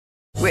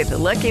With the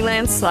Lucky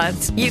Land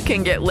Slots, you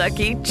can get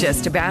lucky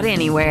just about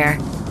anywhere.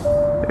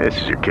 This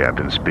is your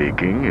captain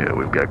speaking.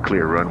 We've got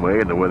clear runway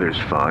and the weather's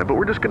fine, but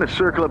we're just going to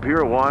circle up here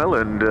a while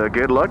and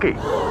get lucky.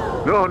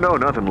 No,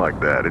 nothing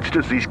like that. It's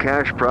just these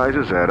cash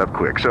prizes add up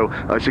quick. So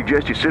I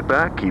suggest you sit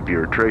back, keep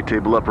your tray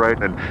table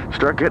upright, and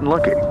start getting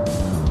lucky.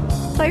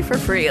 Play for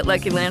free at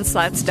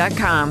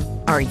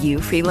LuckyLandSlots.com. Are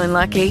you feeling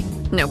lucky?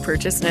 No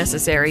purchase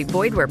necessary.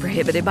 Void where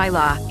prohibited by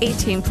law.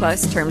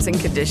 18+ terms and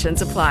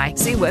conditions apply.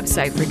 See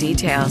website for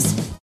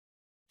details.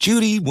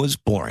 Judy was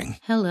boring.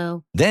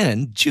 Hello.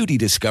 Then Judy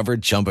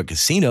discovered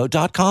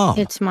ChumbaCasino.com.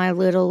 It's my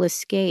little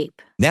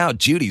escape. Now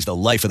Judy's the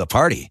life of the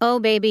party. Oh,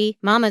 baby,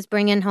 mama's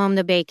bringing home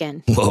the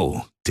bacon.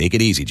 Whoa, take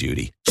it easy,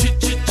 Judy.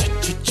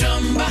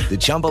 The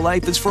Chumba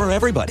life is for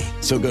everybody.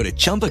 So go to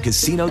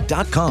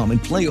ChumbaCasino.com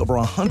and play over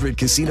 100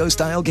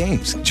 casino-style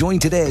games. Join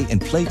today and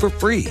play for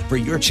free for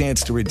your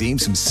chance to redeem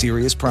some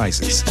serious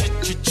prizes.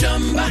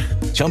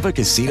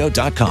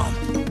 ChumbaCasino.com.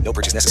 No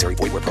purchase necessary.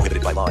 Void where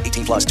prohibited by law.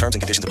 18+ terms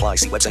and conditions apply.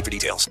 See website for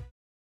details.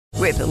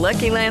 With the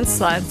Lucky Land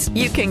Slots,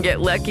 you can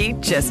get lucky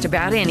just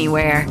about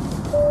anywhere.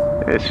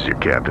 This is your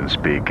captain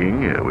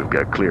speaking. We've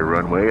got clear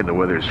runway and the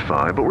weather's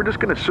fine, but we're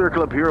just going to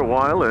circle up here a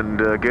while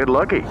and get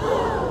lucky.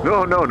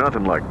 No,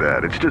 nothing like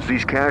that. It's just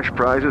these cash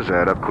prizes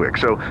add up quick.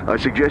 So I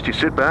suggest you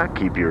sit back,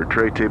 keep your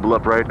tray table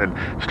upright, and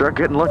start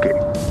getting lucky.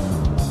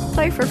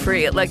 Play for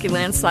free at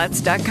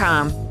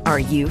LuckyLandSlots.com. Are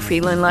you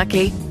feeling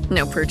lucky?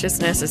 No purchase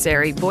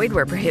necessary. Void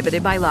where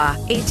prohibited by law.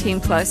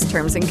 18+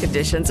 terms and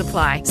conditions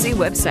apply. See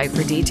website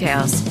for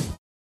details.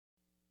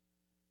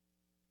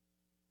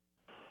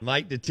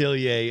 Mike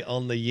Detillier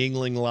on the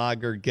Yuengling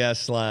Lager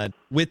guest line.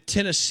 With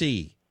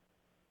Tennessee,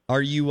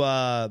 are you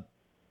buying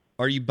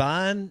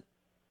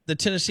the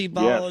Tennessee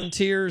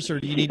Volunteers, or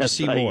do you need to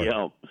see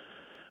more?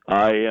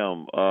 I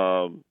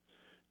am.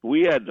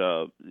 We had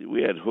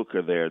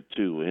Hooker there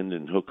too,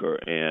 Hendon Hooker,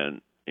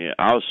 and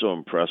I was so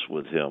impressed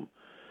with him.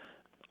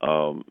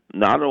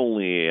 Not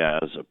only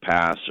as a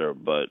passer,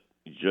 but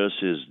just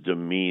his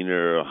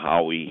demeanor,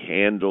 how he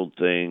handled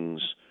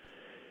things.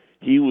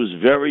 He was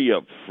very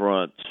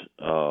upfront.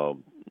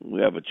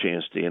 We have a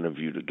chance to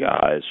interview the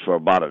guys for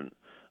about an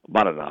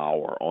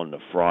hour on the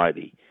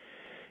Friday.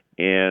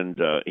 And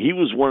he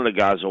was one of the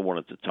guys I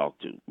wanted to talk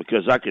to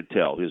because I could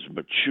tell his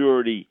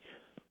maturity,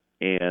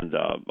 and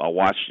I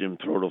watched him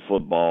throw the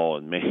football,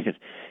 and, man,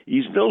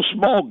 he's no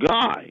small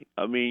guy.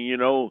 I mean,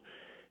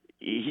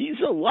 he's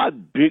a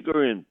lot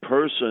bigger in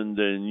person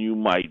than you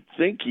might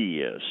think he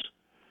is.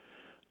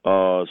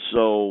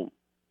 So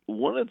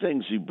one of the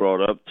things he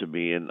brought up to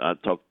me, and I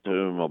talked to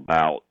him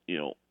about,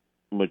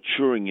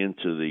 maturing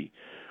into the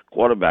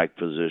quarterback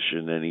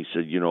position, and he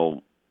said,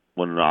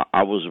 when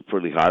I was a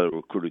pretty highly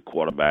recruited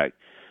quarterback,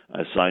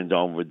 I signed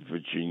on with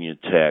Virginia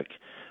Tech.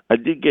 I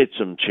did get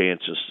some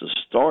chances to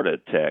start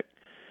at Tech.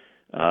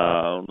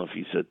 I don't know if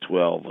he said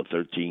 12 or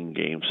 13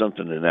 games,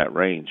 something in that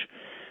range.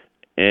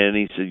 And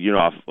he said,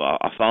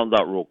 I found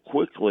out real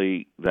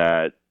quickly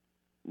that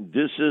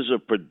this is a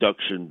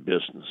production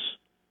business,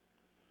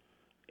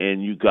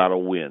 and you got to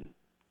win.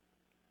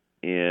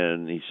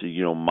 And he said,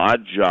 my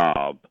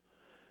job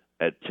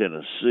at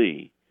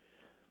Tennessee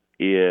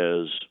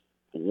is,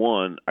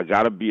 one, I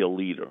got to be a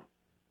leader.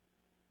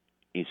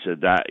 He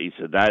said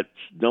that's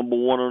number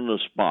one on the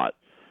spot.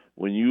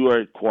 When you are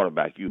a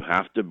quarterback, you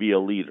have to be a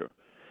leader.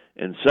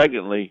 And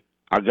secondly,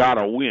 I got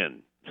to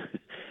win.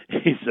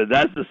 He said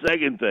that's the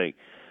second thing,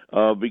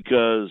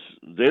 because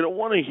they don't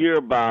want to hear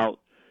about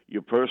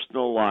your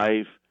personal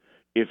life,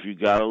 if you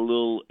got a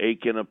little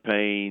ache and a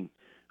pain,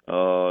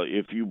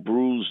 if you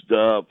bruised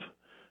up,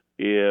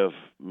 if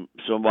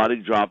somebody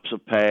drops a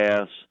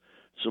pass,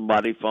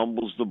 somebody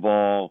fumbles the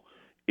ball.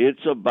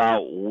 It's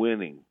about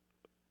winning.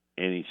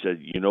 And he said,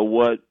 you know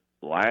what?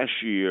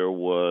 Last year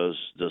was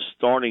the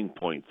starting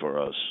point for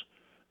us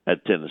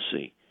at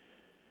Tennessee.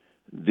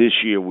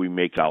 This year we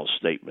make our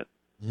statement.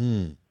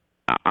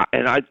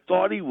 And I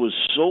thought he was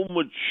so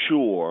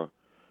mature.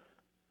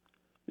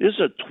 This is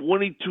a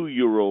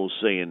 22-year-old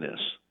saying this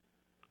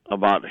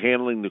about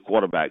handling the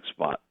quarterback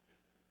spot.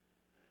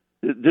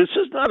 This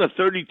is not a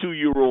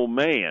 32-year-old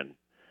man.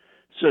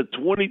 It's a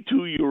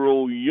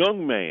 22-year-old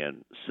young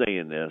man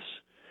saying this,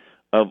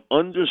 of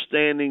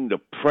understanding the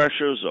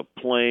pressures of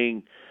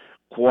playing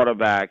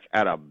quarterback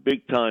at a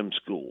big-time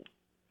school.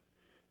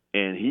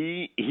 And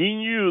he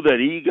knew that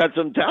he got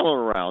some talent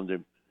around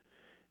him.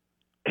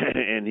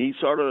 And he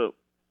sort of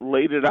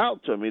laid it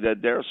out to me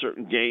that there are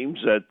certain games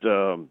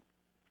that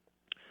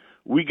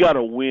we got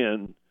to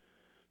win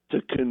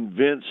to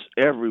convince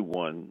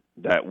everyone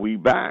that we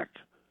back.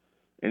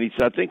 And he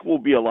said, I think we'll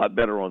be a lot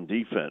better on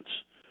defense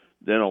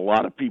than a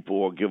lot of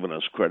people are giving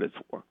us credit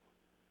for.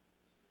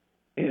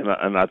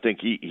 And I think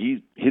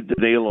he hit the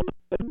nail on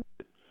the head.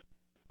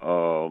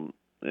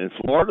 And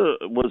Florida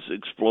was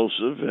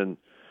explosive, and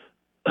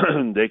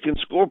they can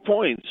score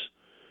points.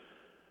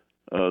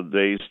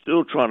 They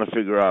still trying to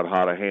figure out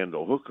how to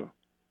handle Hooker.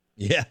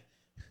 Yeah.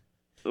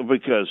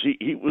 Because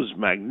he was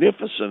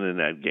magnificent in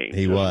that game.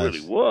 He was.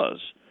 Really was.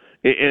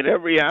 In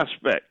every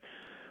aspect.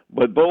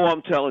 But, Bo,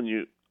 I'm telling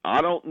you,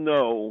 I don't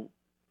know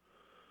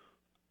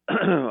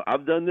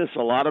I've done this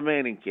a lot of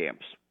Manning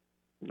camps.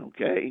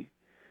 Okay,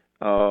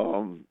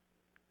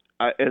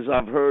 as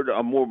I've heard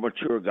a more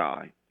mature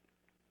guy,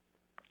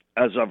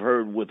 as I've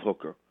heard with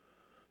Hooker,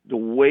 the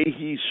way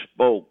he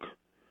spoke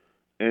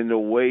and the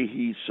way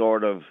he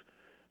sort of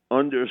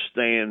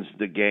understands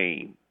the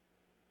game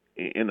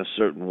in a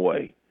certain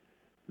way,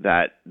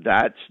 that's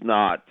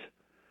not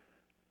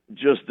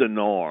just the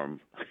norm.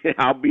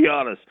 I'll be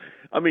honest.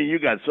 I mean, you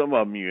got some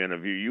of them you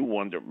interview, you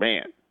wonder,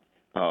 man,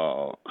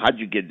 how'd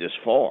you get this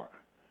far?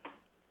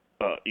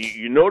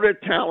 You know they're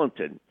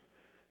talented.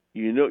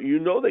 You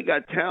know they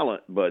got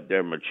talent, but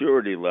their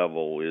maturity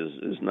level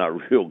is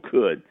not real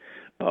good.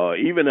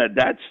 Even at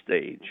that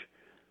stage,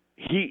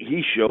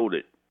 he showed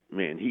it.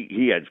 Man,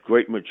 he has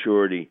great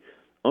maturity,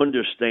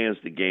 understands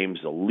the game,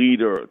 is a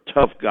leader, a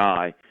tough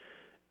guy,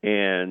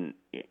 and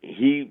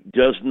he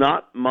does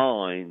not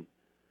mind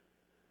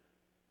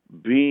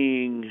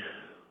being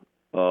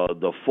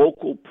the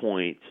focal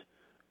point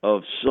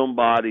of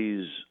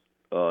somebody's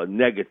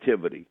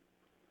negativity,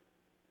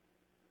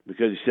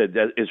 because he said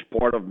that is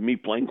part of me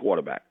playing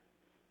quarterback.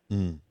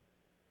 And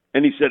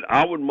he said,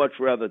 I would much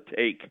rather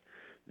take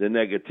the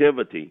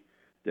negativity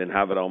than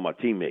have it on my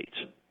teammates.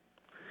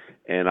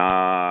 And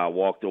I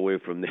walked away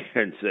from there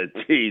and said,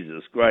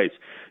 Jesus Christ,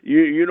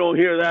 you don't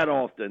hear that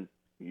often.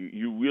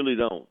 You really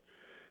don't.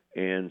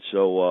 And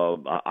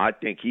so I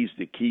think he's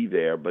the key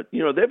there. But,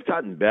 they've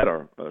gotten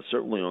better,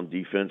 certainly on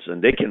defense,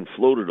 and they can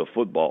flow to the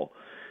football.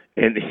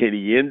 And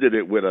he ended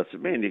it with, I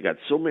said, man, you got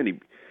so many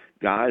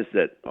guys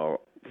that are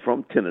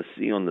from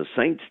Tennessee on the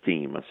Saints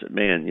team. I said,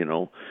 man,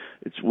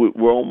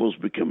 we're almost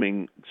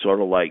becoming sort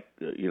of like,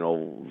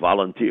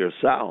 Volunteer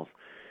South.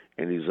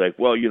 And he's like,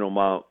 well,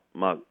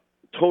 my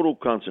total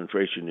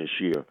concentration this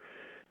year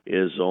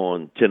is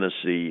on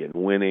Tennessee and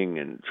winning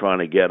and trying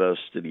to get us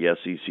to the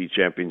SEC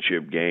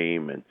championship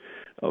game and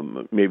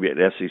maybe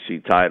an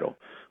SEC title.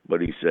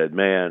 But he said,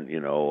 man,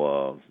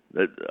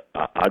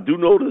 I do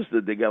notice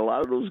that they got a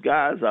lot of those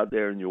guys out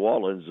there in New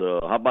Orleans.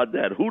 How about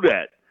that? Who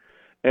that?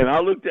 And I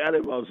looked at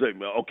him, I was like,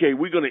 okay,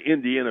 we're going to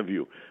end the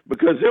interview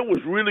because it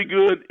was really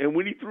good. And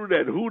when he threw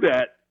that who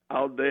that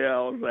out there,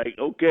 I was like,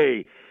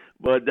 okay,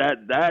 but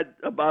that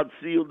about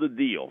sealed the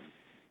deal.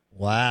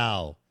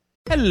 Wow.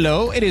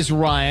 Hello, it is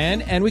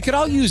Ryan, and we could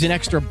all use an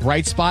extra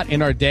bright spot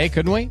in our day,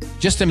 couldn't we?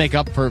 Just to make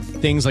up for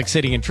things like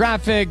sitting in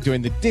traffic,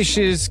 doing the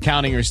dishes,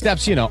 counting your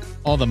steps,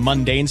 all the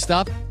mundane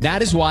stuff.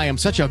 That is why I'm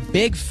such a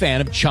big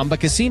fan of Chumba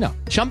Casino.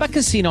 Chumba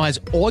Casino has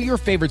all your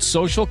favorite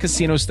social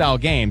casino-style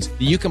games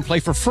that you can play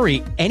for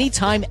free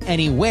anytime,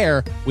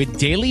 anywhere with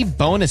daily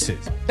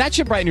bonuses. That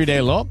should brighten your day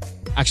a little.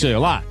 Actually, a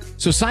lot.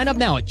 So sign up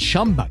now at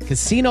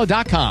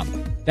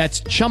ChumbaCasino.com.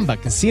 That's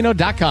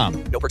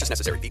ChumbaCasino.com. No purchase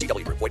necessary.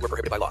 VGW Group. Void where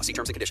prohibited by law. See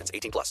terms and conditions.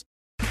 18+.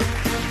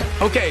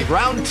 Okay,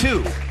 round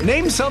two.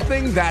 Name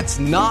something that's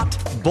not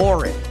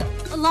boring.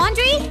 A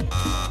laundry?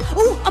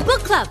 Ooh, a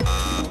book club.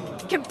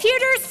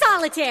 Computer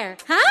solitaire,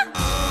 huh?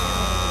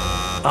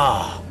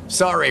 Ah,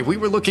 sorry. We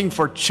were looking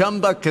for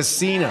Chumba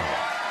Casino.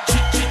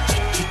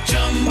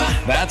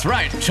 That's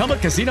right.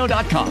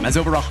 ChumbaCasino.com has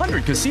over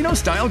 100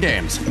 casino-style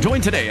games.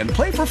 Join today and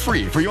play for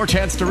free for your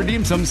chance to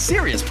redeem some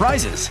serious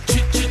prizes.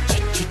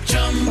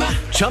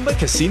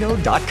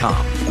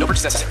 ChumbaCasino.com. No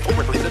purchase necessary. Void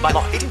where prohibited by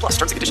law. 18+.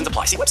 Terms and conditions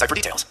apply. See website for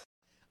details.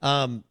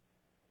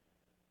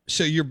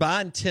 So you're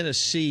buying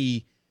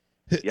Tennessee.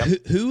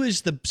 Yep. Who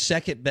is the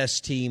second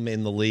best team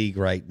in the league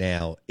right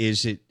now?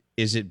 Is it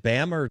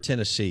Bama or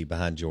Tennessee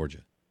behind Georgia?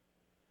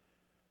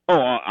 Oh,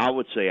 I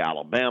would say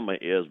Alabama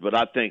is, but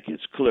I think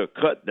it's clear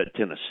cut that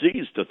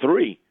Tennessee's the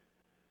three.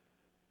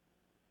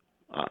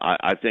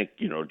 I think,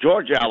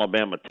 Georgia,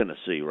 Alabama,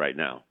 Tennessee right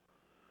now.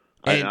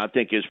 And I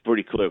think it's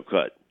pretty clear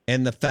cut.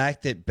 And the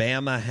fact that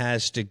Bama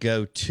has to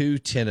go to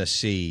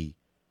Tennessee,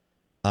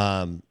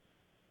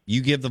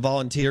 you give the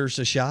Volunteers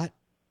a shot?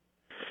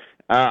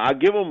 I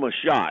give them a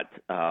shot.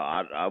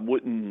 I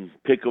wouldn't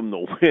pick them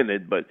to win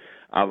it, but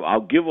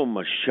I'll give them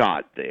a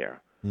shot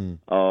there.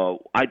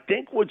 I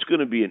think what's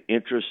going to be an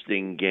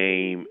interesting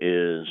game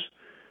is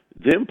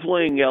them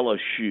playing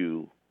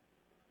LSU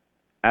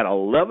at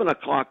 11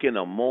 o'clock in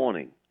the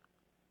morning.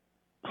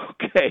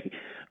 Okay.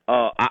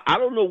 I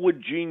don't know what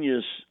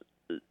genius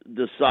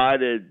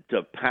decided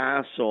to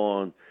pass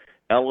on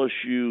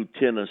LSU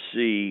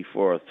Tennessee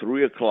for a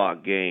 3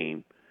 o'clock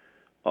game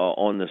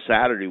on the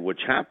Saturday,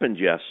 which happened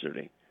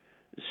yesterday.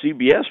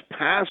 CBS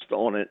passed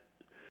on it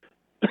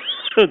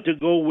to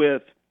go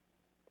with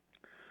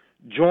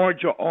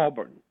Georgia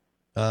Auburn.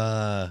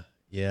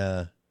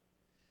 Yeah.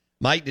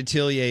 Mike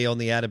Detillier on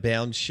the Out of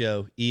Bounds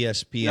show,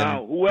 ESPN.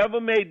 Now,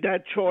 whoever made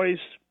that choice,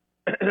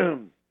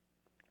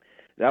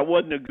 that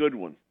wasn't a good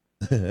one.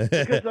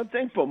 Because I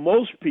think for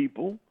most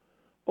people,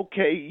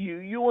 okay,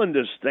 you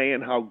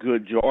understand how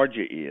good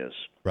Georgia is.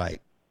 Right.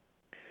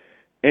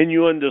 And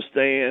you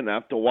understand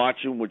after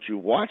watching what you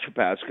watched the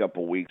past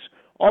couple of weeks,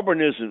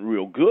 Auburn isn't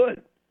real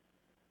good.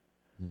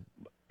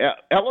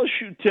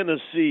 LSU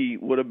Tennessee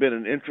would have been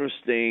an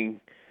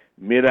interesting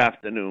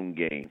mid-afternoon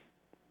game.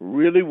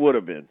 Really would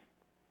have been.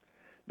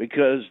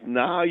 Because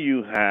now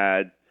you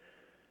had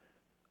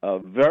a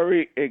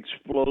very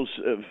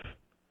explosive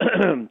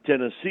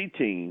Tennessee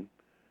team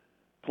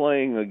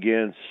playing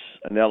against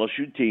an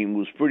LSU team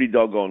who's pretty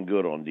doggone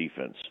good on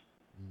defense.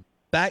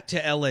 Back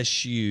to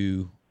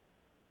LSU.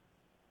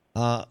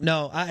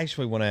 No, I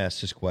actually want to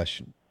ask this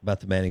question about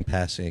the Manning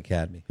Passing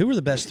Academy. Who were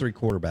the best 3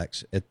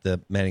 quarterbacks at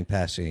the Manning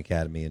Passing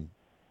Academy in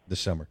the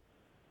summer?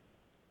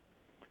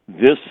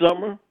 This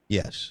summer?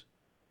 Yes.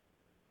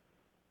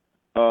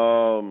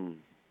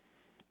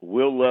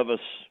 Will Levis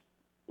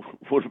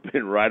would have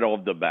been right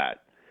off the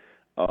bat.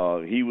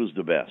 He was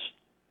the best.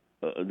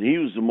 He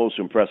was the most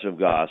impressive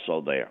guy I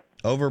saw there.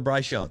 Over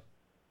Bryce Young?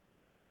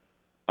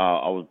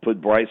 I would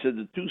put Bryce at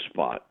the 2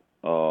 spot.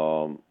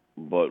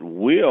 But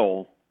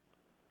Will,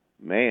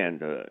 man,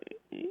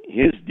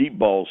 his deep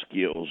ball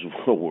skills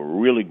were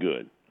really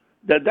good.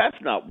 That's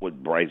not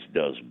what Bryce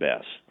does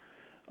best.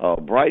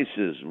 Bryce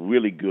is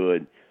really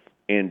good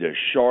in the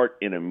short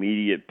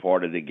intermediate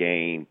part of the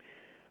game.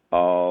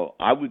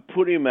 I would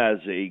put him as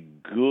a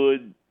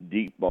good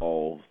deep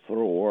ball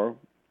thrower,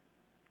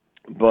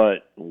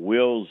 but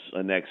Will's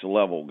a next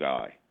level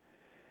guy.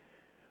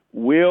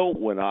 Will,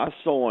 when I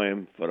saw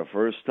him for the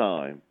first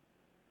time,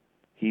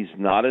 he's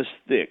not as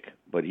thick,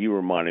 but he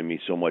reminded me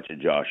so much of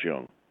Josh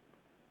Young.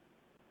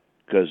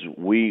 Because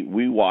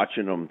we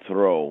watching him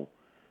throw,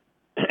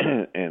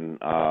 and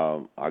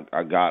I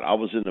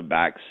was in the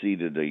back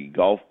seat of the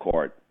golf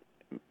cart,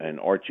 and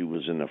Archie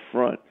was in the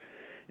front.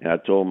 And I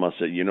told him, I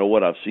said, you know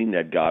what? I've seen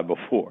that guy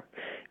before.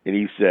 And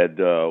he said,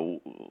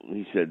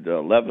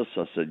 Levis?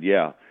 I said,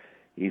 yeah.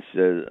 He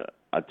said,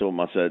 I told him,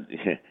 I said,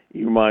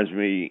 he reminds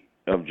me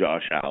of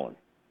Josh Allen.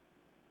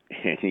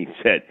 And he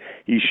said,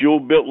 he's sure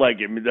built like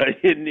him,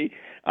 isn't he?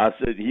 I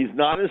said, he's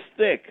not as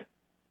thick.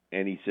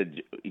 And he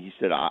said,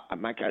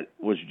 my God,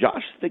 was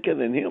Josh thicker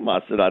than him? I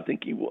said, I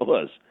think he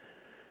was.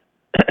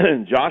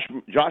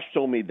 Josh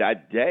told me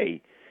that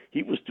day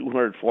he was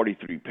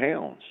 243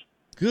 pounds.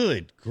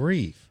 Good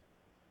grief.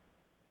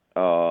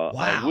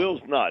 Wow.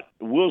 Will's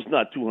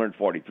not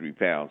 243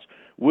 pounds.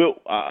 Will,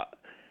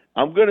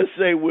 I'm going to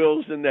say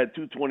Will's in that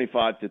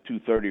 225 to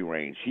 230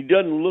 range. He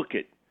doesn't look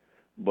it,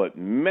 but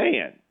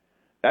man,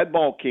 that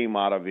ball came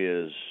out of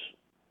his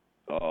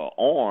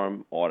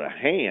arm or the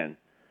hand,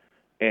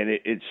 and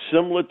it's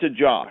similar to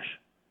Josh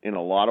in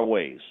a lot of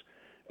ways.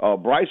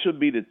 Bryce would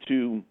be the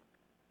 2,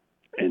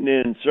 and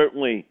then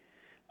certainly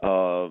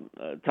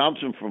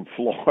Thompson from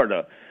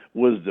Florida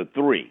was the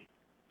 3.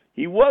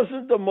 He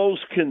wasn't the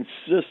most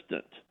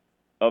consistent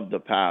of the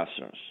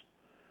passers.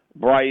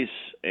 Bryce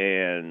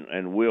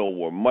and Will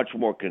were much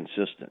more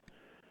consistent.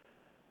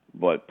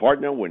 But,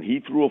 partner, when he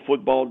threw a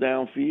football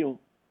downfield,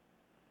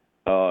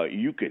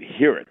 you could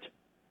hear it.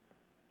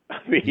 I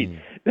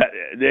mean,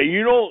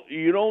 you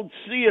don't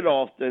see it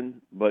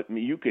often, but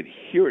you could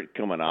hear it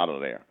coming out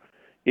of there.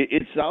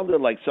 It sounded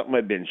like something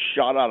had been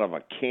shot out of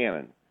a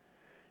cannon.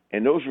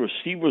 And those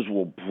receivers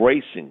were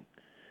bracing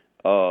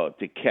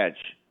to catch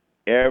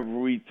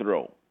every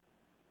throw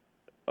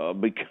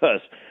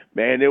because,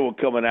 man, they were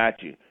coming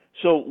at you.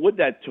 So what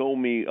that told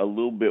me a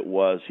little bit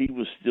was he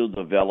was still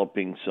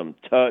developing some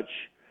touch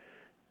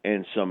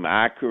and some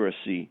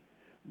accuracy,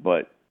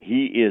 but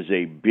he is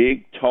a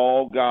big,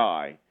 tall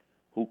guy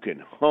who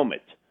can hum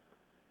it.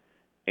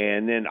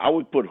 And then I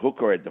would put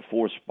Hooker at the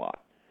 4 spot.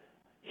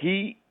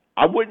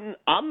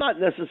 I'm not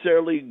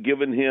necessarily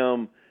giving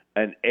him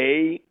an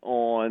A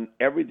on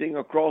everything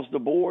across the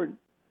board,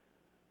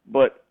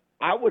 but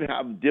I would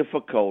have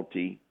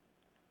difficulty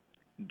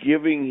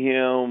giving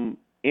him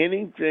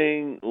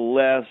anything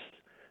less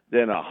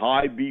than a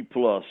high B+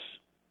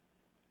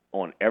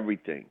 on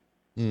everything.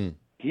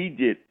 He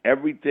did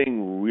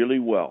everything really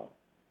well.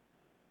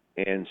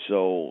 And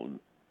so,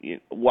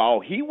 while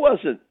he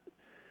wasn't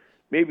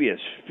maybe as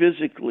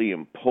physically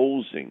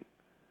imposing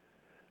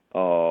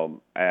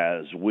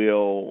as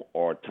Will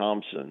or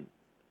Thompson,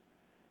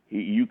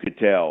 you could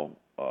tell,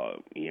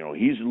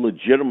 he's a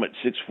legitimate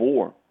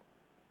 6'4",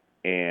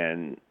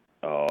 and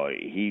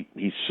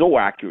he's so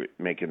accurate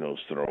making those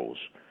throws.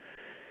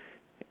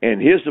 And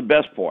here's the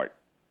best part.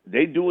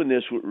 They're doing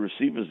this with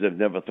receivers they've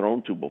never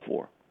thrown to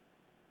before.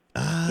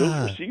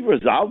 Those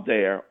receivers out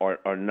there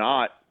are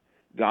not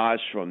guys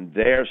from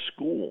their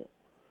school.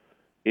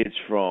 It's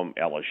from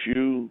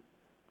LSU,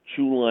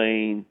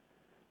 Tulane,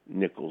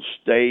 Nicholls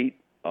State,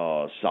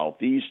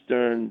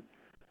 Southeastern.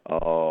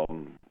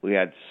 We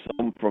had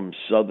some from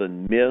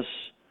Southern Miss,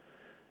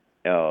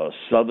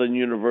 Southern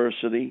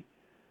University.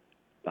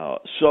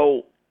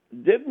 So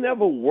they've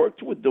never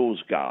worked with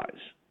those guys.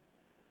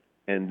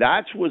 And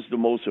that's what's the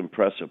most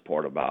impressive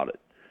part about it.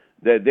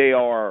 That they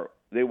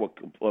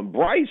were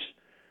Bryce,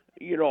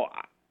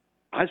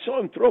 I saw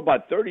him throw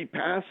about 30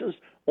 passes.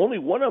 Only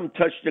one of them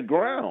touched the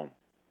ground.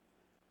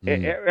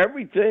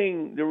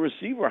 Everything the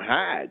receiver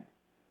had,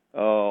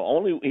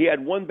 he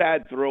had one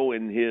bad throw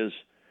in his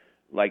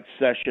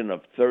session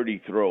of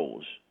 30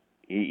 throws.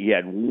 He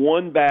had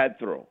one bad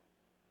throw.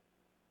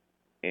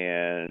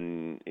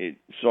 And it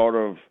sort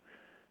of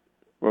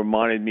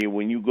reminded me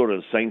when you go to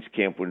the Saints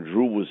camp when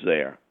Drew was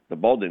there. The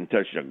ball didn't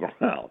touch the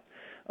ground.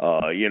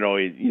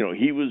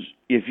 He was,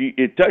 if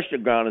it touched the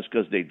ground, it's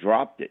because they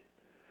dropped it,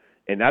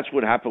 and that's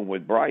what happened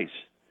with Bryce.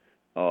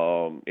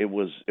 It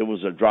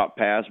was a drop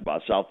pass by a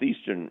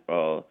Southeastern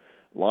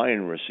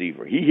Lion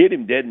receiver. He hit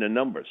him dead in the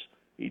numbers.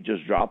 He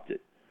just dropped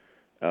it.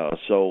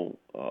 So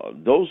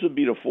those would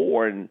be the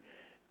four, and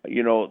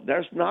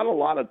there's not a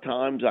lot of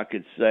times I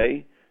could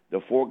say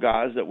the four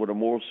guys that were the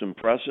most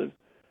impressive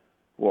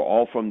were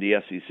all from the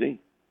SEC.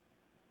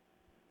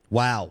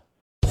 Wow.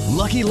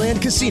 Lucky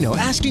Land Casino,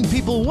 asking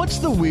people, what's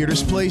the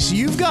weirdest place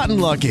you've gotten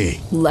lucky?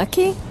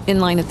 Lucky? In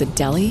line at the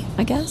deli,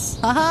 I guess?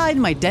 Aha,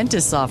 in my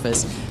dentist's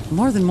office.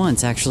 More than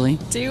once, actually.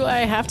 Do I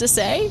have to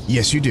say?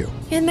 Yes, you do.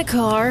 In the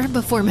car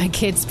before my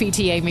kids'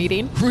 PTA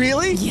meeting.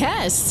 Really?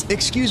 Yes.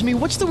 Excuse me,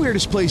 what's the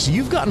weirdest place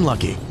you've gotten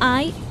lucky?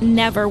 I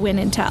never win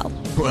and tell.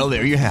 Well,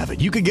 there you have it.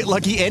 You can get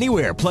lucky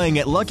anywhere, playing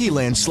at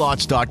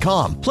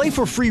LuckyLandSlots.com. Play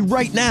for free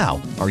right now.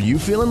 Are you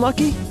feeling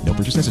lucky? No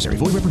purchase necessary.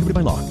 Void where prohibited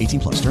by law.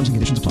 18+. Terms and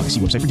conditions apply. See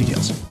website for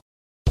details.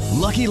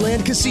 Lucky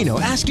Land Casino,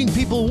 asking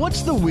people,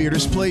 what's the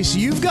weirdest place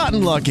you've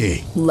gotten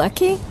lucky?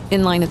 Lucky?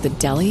 In line at the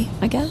deli,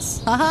 I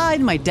guess? Aha,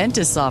 in my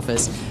dentist's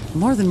office.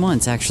 More than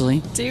once,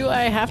 actually. Do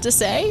I have to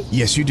say?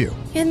 Yes, you do.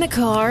 In the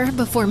car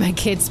before my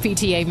kids'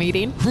 PTA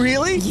meeting.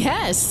 Really?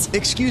 Yes.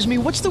 Excuse me,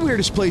 what's the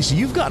weirdest place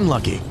you've gotten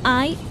lucky?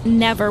 I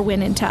never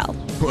win and tell.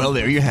 Well,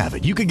 there you have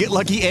it. You can get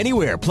lucky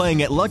anywhere,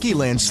 playing at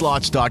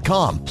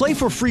LuckyLandSlots.com. Play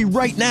for free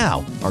right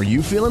now. Are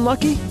you feeling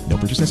lucky? No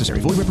purchase necessary.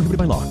 Void where prohibited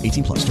by law.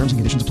 18+. Terms and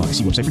conditions apply.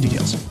 See website for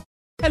details.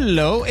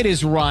 Hello, it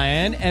is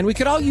Ryan, and we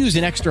could all use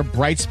an extra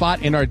bright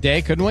spot in our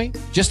day, couldn't we?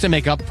 Just to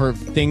make up for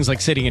things like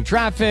sitting in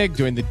traffic,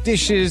 doing the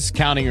dishes,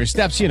 counting your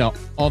steps,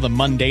 all the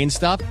mundane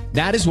stuff.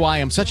 That is why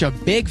I'm such a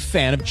big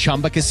fan of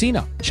Chumba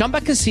Casino. Chumba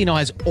Casino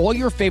has all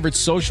your favorite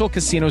social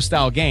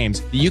casino-style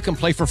games that you can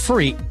play for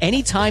free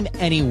anytime,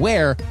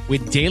 anywhere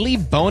with daily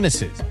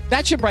bonuses.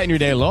 That should brighten your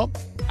day a little.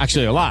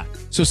 Actually, a lot.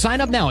 So sign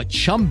up now at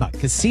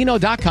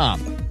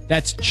ChumbaCasino.com.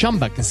 That's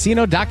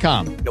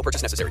ChumbaCasino.com. No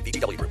purchase necessary.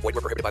 VGW Group. Void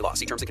where prohibited by law.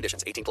 See terms and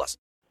conditions. 18+.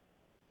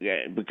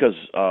 Yeah, because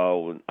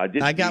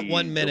I got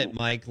 1 minute,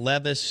 Mike.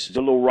 Levis.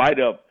 The little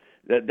write-up,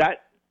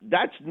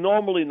 that's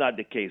normally not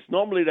the case.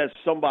 Normally that's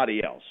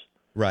somebody else.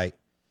 Right.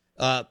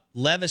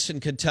 Levis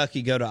and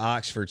Kentucky go to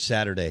Oxford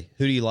Saturday.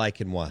 Who do you like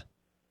and why?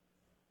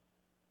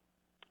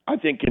 I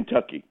think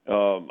Kentucky.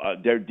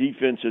 Their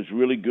defense is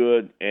really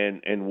good,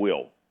 and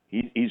Will.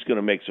 He's going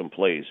to make some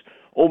plays.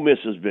 Ole Miss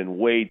has been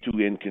way too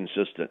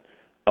inconsistent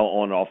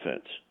on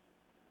offense.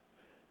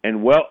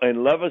 And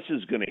Levis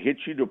is going to hit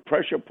you to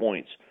pressure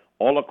points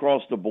all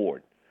across the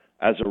board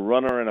as a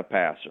runner and a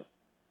passer.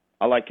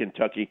 I like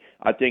Kentucky.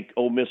 I think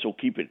Ole Miss will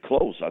keep it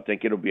close. I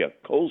think it'll be a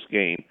close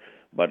game,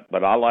 but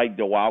I like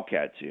the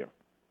Wildcats here.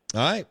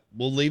 All right,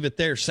 we'll leave it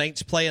there.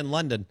 Saints play in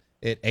London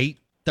at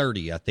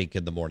 8:30, I think,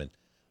 in the morning.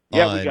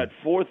 Yeah, we got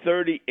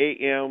 4:30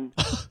 a.m.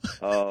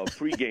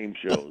 pregame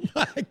shows.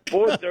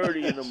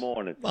 4:30 in the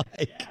morning.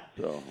 Mike.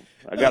 So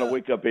I got to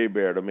wake up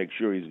A-Bear to make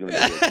sure he's going to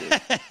be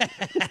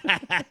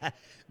okay.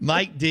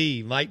 Mike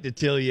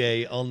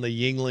Detillier on the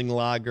Yingling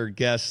Lager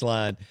guest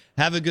line.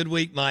 Have a good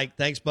week, Mike.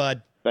 Thanks,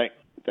 bud. Thank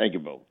you,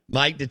 Bo.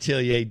 Mike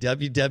Detillier,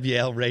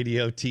 WWL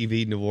Radio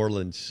TV New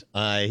Orleans.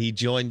 He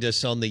joined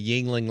us on the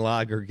Yingling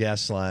Lager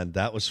guest line.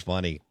 That was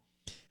funny.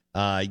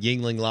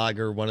 Yingling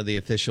Lager, one of the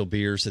official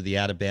beers of the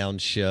Out of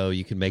Bounds show.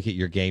 You can make it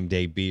your game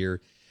day beer.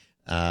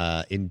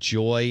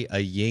 Enjoy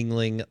a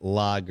Yingling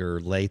Lager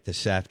late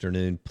this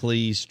afternoon.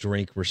 Please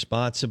drink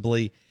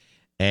responsibly.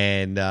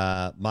 And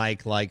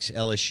Mike likes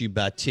LSU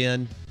by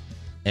 10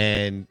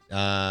 and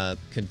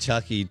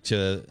Kentucky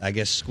to, I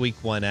guess, squeak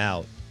one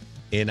out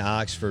in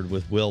Oxford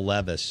with Will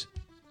Levis.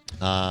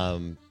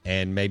 And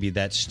maybe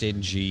that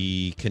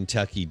stingy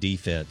Kentucky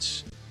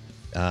defense.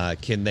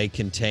 Can they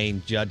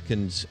contain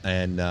Judkins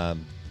and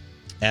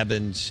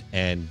Evans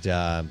and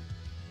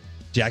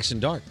Jackson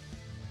Dart?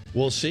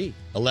 We'll see.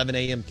 11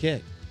 a.m.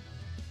 kick.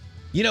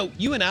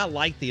 You and I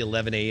like the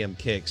 11 a.m.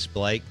 kicks,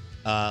 Blake.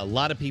 A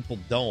lot of people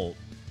don't.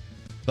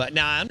 But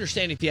now I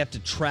understand if you have to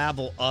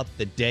travel up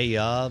the day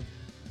of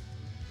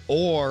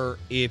or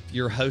if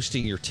you're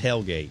hosting your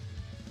tailgate.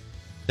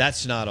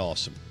 That's not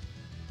awesome.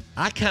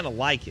 I kind of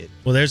like it.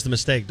 Well, there's the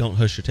mistake. Don't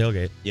host your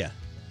tailgate. Yeah.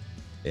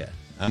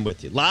 I'm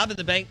with you. Live in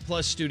the Bank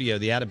Plus studio,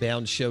 the Out of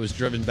Bounds show is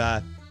driven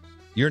by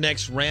your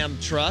next Ram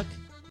truck,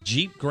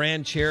 Jeep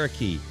Grand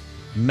Cherokee,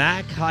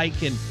 Mac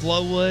Hike in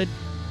Flowood.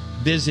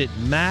 Visit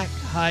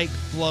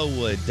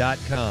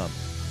MacHikeFlowood.com.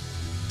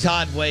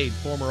 Todd Wade,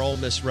 former Ole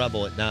Miss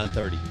Rebel at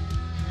 9:30.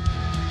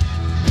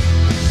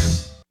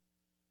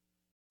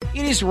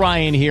 It is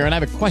Ryan here, and I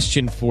have a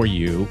question for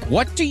you.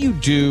 What do you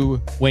do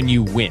when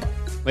you win?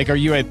 Like, are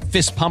you a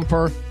fist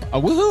pumper, a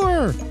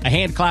woohooer, a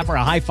hand clapper,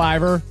 a high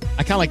fiver?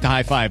 I kind of like the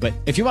high five, but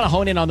if you want to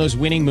hone in on those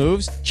winning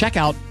moves, check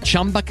out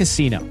Chumba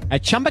Casino.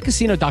 At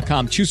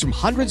ChumbaCasino.com, choose from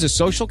hundreds of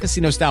social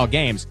casino-style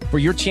games for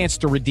your chance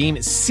to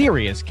redeem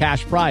serious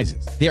cash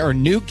prizes. There are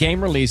new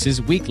game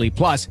releases weekly,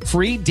 plus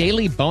free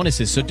daily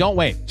bonuses, so don't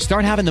wait.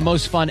 Start having the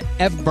most fun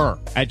ever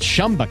at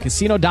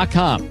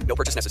ChumbaCasino.com. No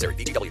purchase necessary.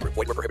 VGW Group.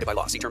 Void where prohibited by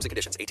law. See terms and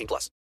conditions.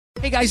 18+.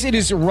 Hey guys, it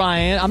is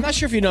Ryan. I'm not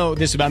sure if you know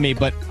this about me,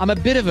 but I'm a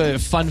bit of a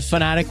fun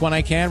fanatic when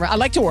I can. I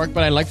like to work,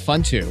 but I like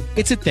fun too.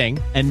 It's a thing.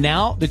 And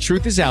now the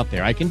truth is out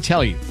there. I can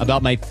tell you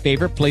about my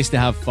favorite place to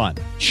have fun.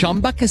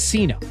 Chumba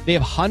Casino. They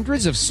have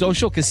hundreds of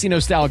social casino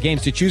style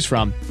games to choose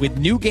from with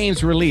new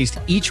games released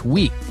each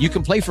week. You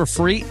can play for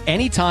free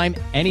anytime,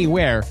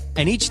 anywhere.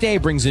 And each day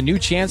brings a new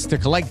chance to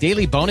collect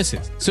daily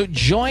bonuses. So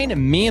join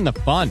me in the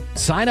fun.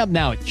 Sign up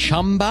now at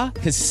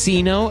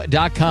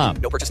ChumbaCasino.com.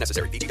 No purchase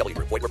necessary. VGW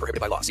Group. Void where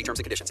prohibited by law. See terms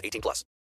and conditions. 18+.